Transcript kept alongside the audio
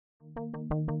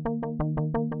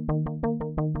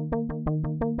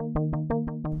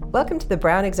Welcome to the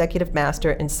Brown Executive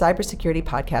Master in Cybersecurity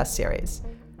podcast series.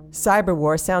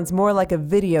 Cyberwar sounds more like a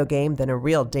video game than a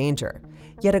real danger.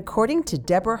 Yet according to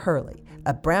Deborah Hurley,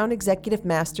 a Brown Executive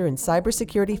Master in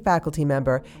Cybersecurity faculty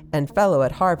member and fellow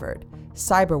at Harvard,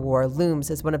 cyberwar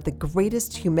looms as one of the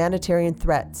greatest humanitarian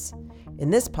threats. In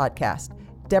this podcast,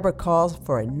 Deborah calls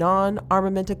for a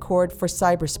non-armament accord for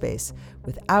cyberspace,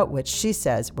 without which she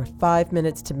says we're 5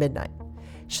 minutes to midnight.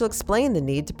 She'll explain the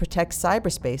need to protect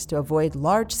cyberspace to avoid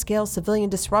large-scale civilian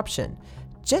disruption,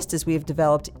 just as we have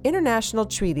developed international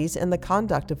treaties in the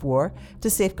conduct of war to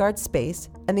safeguard space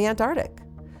and the Antarctic.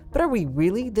 But are we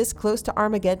really this close to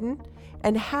Armageddon?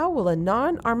 And how will a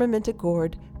non-armament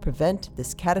accord prevent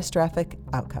this catastrophic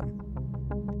outcome?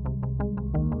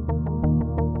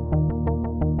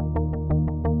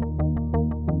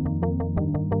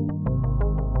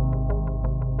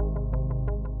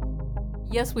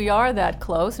 Yes, we are that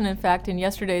close, and in fact, in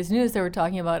yesterday's news, they were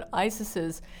talking about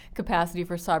ISIS's capacity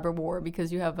for cyber war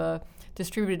because you have a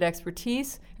distributed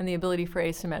expertise and the ability for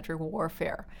asymmetric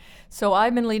warfare. So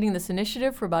I've been leading this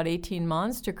initiative for about 18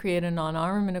 months to create a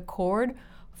non-armament accord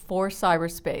for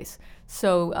cyberspace.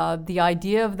 So the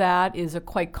idea of that is a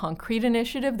quite concrete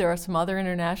initiative. There are some other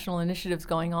international initiatives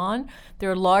going on.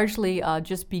 They're largely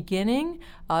just beginning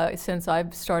since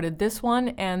I've started this one,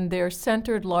 and they're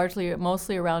centered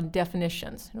mostly around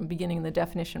definitions, beginning the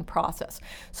definition process.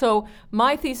 So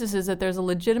my thesis is that there's a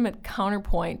legitimate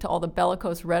counterpoint to all the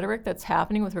bellicose rhetoric that's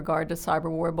happening with regard to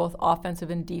cyber war, both offensive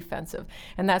and defensive.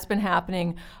 And that's been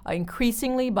happening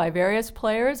increasingly by various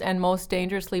players and most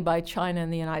dangerously by China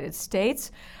and the United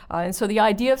States. And so the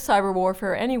idea of cyber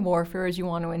warfare, any warfare, is you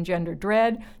want to engender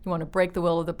dread, you want to break the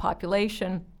will of the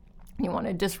population, you want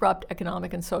to disrupt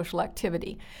economic and social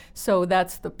activity. So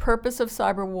that's the purpose of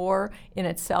cyber war in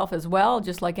itself as well,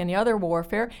 just like any other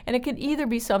warfare. And it could either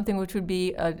be something which would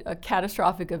be a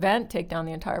catastrophic event, take down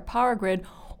the entire power grid,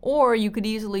 or you could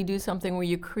easily do something where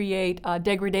you create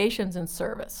degradations in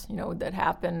service, that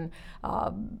happen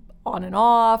on and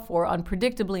off or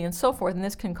unpredictably and so forth, and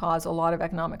this can cause a lot of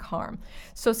economic harm.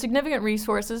 So significant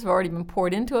resources have already been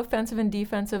poured into offensive and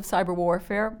defensive cyber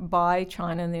warfare by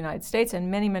China and the United States and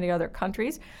many, many other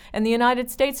countries. And the United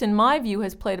States, in my view,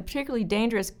 has played a particularly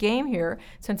dangerous game here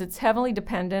since it's heavily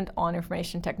dependent on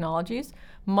information technologies.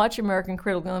 Much American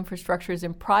critical infrastructure is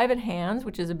in private hands,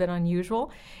 which is a bit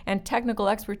unusual, and technical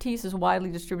expertise is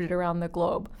widely distributed around the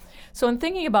globe. So in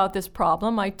thinking about this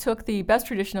problem, I took the best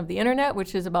tradition of the internet,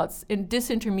 which is about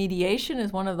disintermediation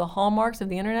is one of the hallmarks of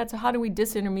the internet. So how do we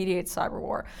disintermediate cyber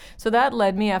war? So that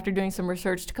led me, after doing some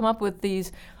research, to come up with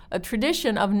a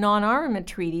tradition of non-armament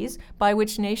treaties by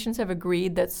which nations have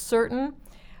agreed that certain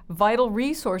vital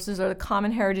resources are the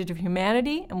common heritage of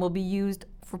humanity and will be used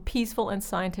for peaceful and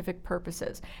scientific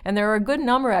purposes. And there are a good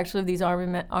number, actually, of these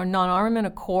non-armament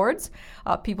accords.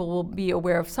 People will be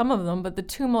aware of some of them, but the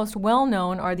two most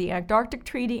well-known are the Antarctic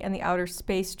Treaty and the Outer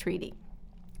Space Treaty.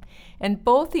 And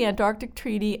both the Antarctic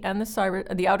Treaty and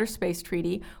the Outer Space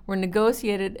Treaty were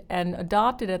negotiated and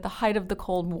adopted at the height of the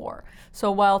Cold War.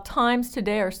 So while times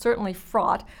today are certainly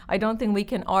fraught, I don't think we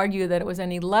can argue that it was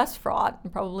any less fraught,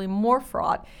 and probably more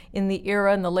fraught, in the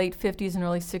era in the late 50s and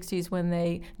early 60s when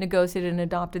they negotiated and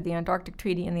adopted the Antarctic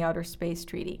Treaty and the Outer Space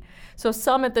Treaty. So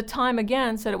some at the time,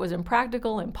 again, said it was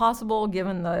impractical, impossible,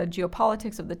 given the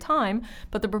geopolitics of the time,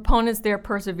 but the proponents there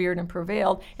persevered and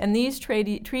prevailed, and these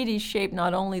treaties shaped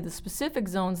not only the specific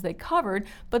zones they covered,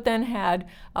 but then had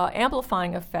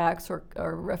amplifying effects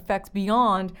or effects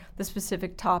beyond the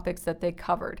specific topics that they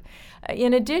covered.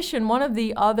 In addition, one of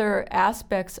the other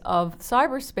aspects of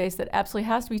cyberspace that absolutely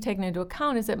has to be taken into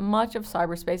account is that much of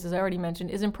cyberspace, as I already mentioned,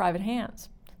 is in private hands.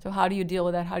 So how do you deal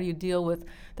with that? How do you deal with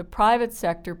the private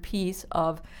sector piece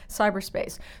of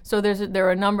cyberspace? So there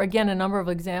are a number of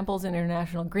examples in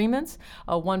international agreements.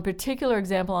 One particular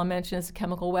example I'll mention is the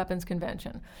Chemical Weapons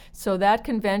Convention. So that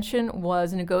convention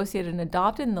was negotiated and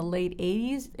adopted in the late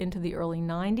 80s into the early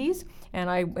 90s. And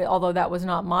although that was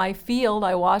not my field,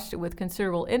 I watched it with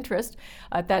considerable interest.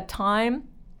 At that time,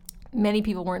 many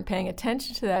people weren't paying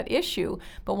attention to that issue,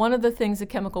 but one of the things the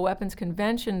Chemical Weapons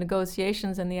Convention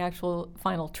negotiations and the actual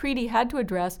final treaty had to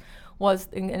address was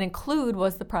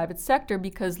the private sector,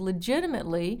 because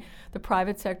legitimately the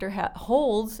private sector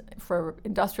holds, for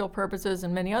industrial purposes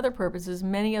and many other purposes,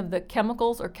 many of the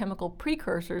chemicals or chemical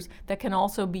precursors that can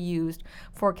also be used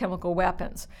for chemical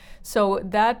weapons. So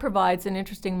that provides an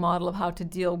interesting model of how to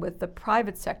deal with the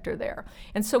private sector there.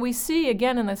 And so we see,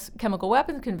 again, in this Chemical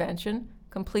Weapons Convention,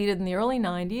 completed in the early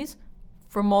 90s,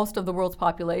 for most of the world's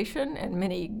population, and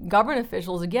many government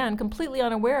officials, again, completely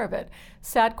unaware of it,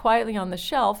 sat quietly on the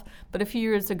shelf. But a few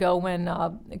years ago, when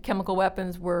chemical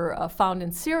weapons were found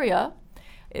in Syria,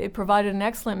 it provided an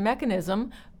excellent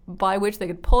mechanism by which they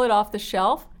could pull it off the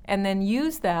shelf and then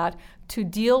use that to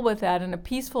deal with that in a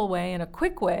peaceful way, in a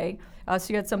quick way, so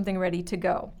you had something ready to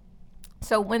go.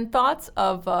 So when thoughts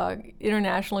of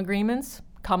international agreements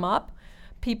come up,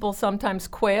 people sometimes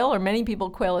quail, or many people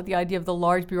quail at the idea of the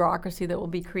large bureaucracy that will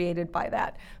be created by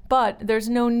that. But there's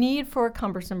no need for a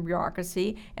cumbersome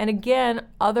bureaucracy. And again,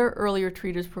 other earlier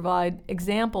treaties provide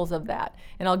examples of that.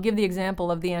 And I'll give the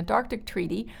example of the Antarctic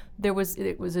Treaty. It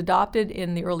was adopted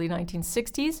in the early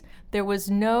 1960s. There was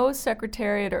no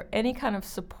secretariat or any kind of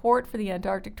support for the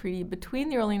Antarctic Treaty between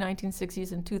the early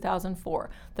 1960s and 2004.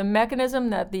 The mechanism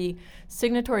that the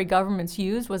signatory governments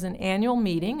used was an annual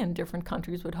meeting, and different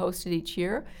countries would host it each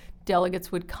year.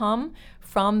 Delegates would come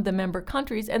from the member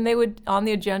countries, and they would, on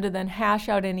the agenda, then hash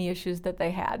out any issues that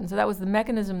they had. And so that was the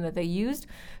mechanism that they used.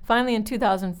 Finally, in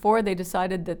 2004, they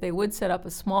decided that they would set up a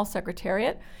small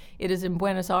secretariat. It is in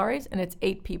Buenos Aires, and it's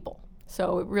 8 people.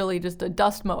 So it really just a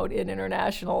dust mode in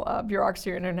international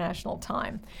bureaucracy or international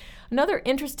time. Another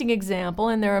interesting example,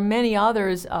 and there are many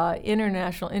others in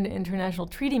international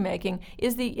treaty making,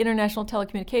 is the International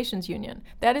Telecommunications Union.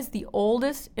 That is the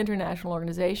oldest international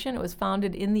organization. It was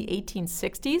founded in the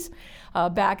 1860s,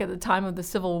 back at the time of the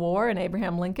Civil War and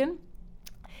Abraham Lincoln.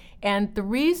 And the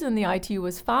reason the ITU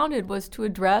was founded was to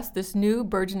address this new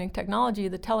burgeoning technology,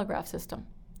 the telegraph system.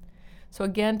 So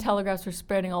again, telegraphs were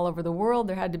spreading all over the world.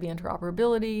 There had to be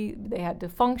interoperability. They had to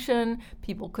function.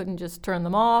 People couldn't just turn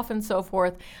them off and so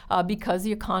forth because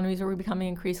the economies were becoming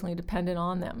increasingly dependent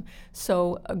on them.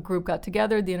 So a group got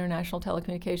together. The International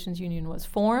Telecommunications Union was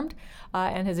formed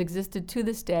and has existed to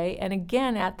this day. And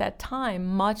again, at that time,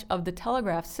 much of the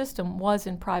telegraph system was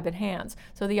in private hands.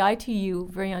 So the ITU,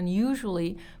 very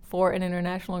unusually for an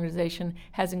international organization,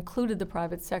 has included the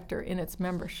private sector in its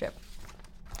membership.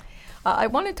 I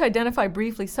wanted to identify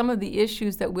briefly some of the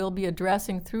issues that we'll be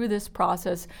addressing through this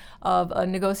process of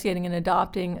negotiating and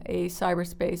adopting a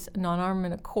cyberspace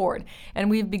non-armament accord. And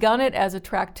we've begun it as a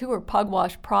Track 2 or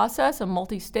pugwash process, a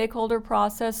multi-stakeholder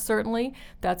process, certainly.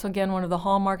 That's, again, one of the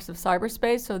hallmarks of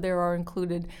cyberspace. So there are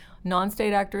included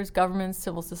non-state actors, governments,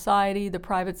 civil society, the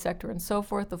private sector, and so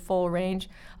forth, the full range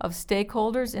of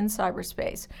stakeholders in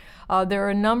cyberspace. There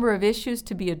are a number of issues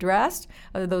to be addressed.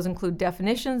 Those include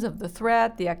definitions of the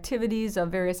threat, the activities of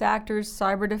various actors,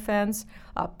 cyber defense,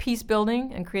 peace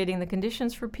building and creating the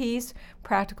conditions for peace,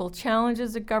 practical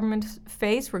challenges that governments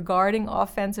face regarding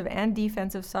offensive and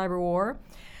defensive cyber war,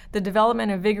 the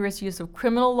development and vigorous use of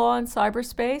criminal law in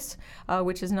cyberspace,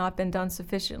 which has not been done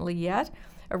sufficiently yet,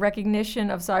 a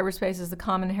recognition of cyberspace as the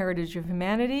common heritage of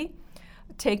humanity,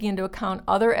 taking into account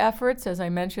other efforts. As I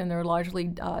mentioned, they're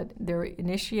largely, they're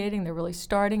initiating, they're really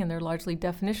starting, and they're largely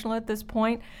definitional at this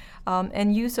point,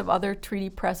 and use of other treaty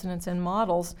precedents and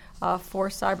models for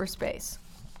cyberspace.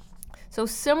 So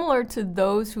similar to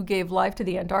those who gave life to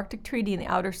the Antarctic Treaty and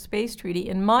the Outer Space Treaty,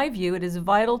 in my view, it is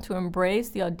vital to embrace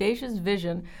the audacious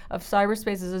vision of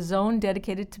cyberspace as a zone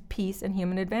dedicated to peace and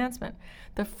human advancement.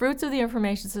 The fruits of the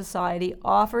information society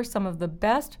offer some of the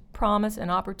best promise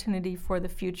and opportunity for the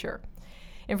future.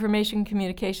 Information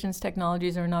communications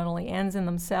technologies are not only ends in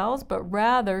themselves, but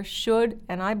rather should,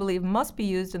 and I believe must be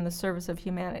used in the service of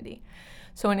humanity.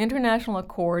 So an international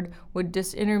accord would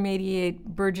disintermediate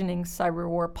burgeoning cyber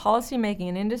war policymaking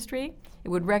and industry. It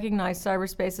would recognize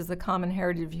cyberspace as the common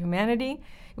heritage of humanity.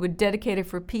 It would dedicate it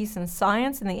for peace and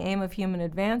science and the aim of human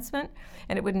advancement.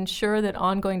 And it would ensure that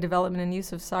ongoing development and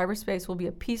use of cyberspace will be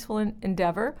a peaceful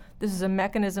endeavor. This is a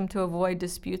mechanism to avoid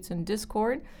disputes and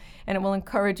discord. And it will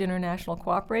encourage international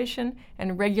cooperation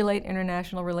and regulate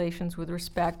international relations with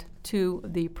respect to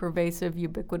the pervasive,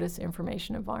 ubiquitous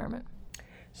information environment.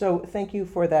 So thank you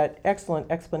for that excellent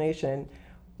explanation.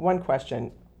 One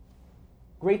question.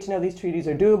 Great to know these treaties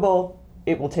are doable.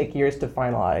 It will take years to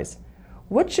finalize.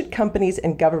 What should companies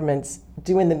and governments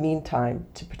do in the meantime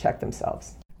to protect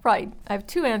themselves? Right. I have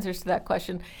 2 answers to that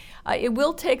question. It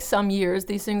will take some years.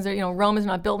 These things are, Rome is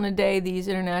not built in a day. These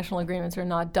international agreements are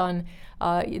not done,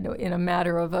 in a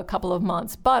matter of a couple of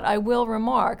months. But I will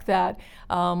remark that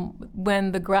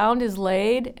when the ground is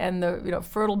laid and the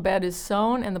fertile bed is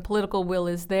sown and the political will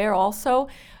is there also,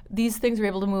 these things are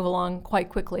able to move along quite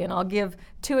quickly. And I'll give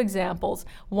 2 examples.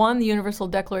 One, the Universal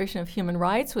Declaration of Human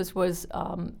Rights was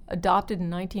adopted in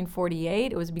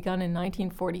 1948. It was begun in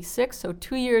 1946. So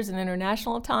 2 years in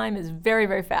international time is very,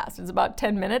 very fast. It's about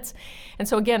 10 minutes. And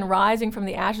so again, rising from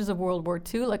the ashes of World War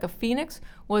II, like a phoenix,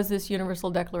 was this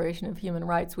Universal Declaration of Human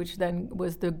Rights, which then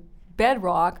was the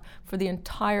bedrock for the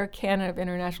entire canon of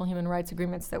international human rights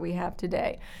agreements that we have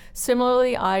today.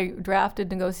 Similarly, I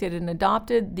drafted, negotiated, and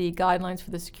adopted the guidelines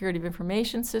for the security of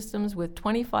information systems with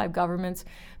 25 governments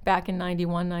back in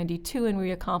 91, 92, and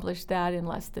we accomplished that in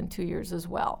less than 2 years as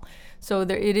well. So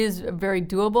it is very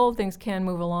doable. Things can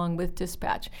move along with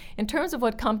dispatch. In terms of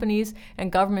what companies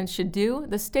and governments should do,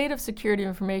 the state of security of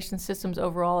information systems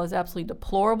overall is absolutely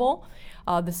deplorable.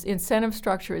 This incentive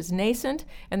structure is nascent,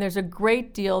 and there's a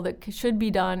great deal that should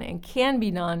be done and can be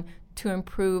done to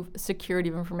improve security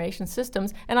of information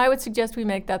systems. And I would suggest we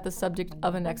make that the subject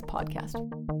of a next podcast.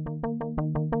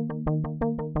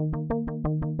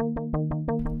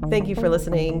 Thank you for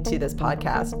listening to this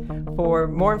podcast. For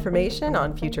more information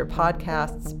on future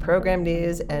podcasts, program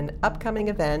news, and upcoming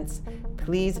events,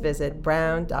 please visit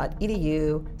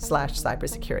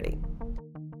brown.edu/cybersecurity.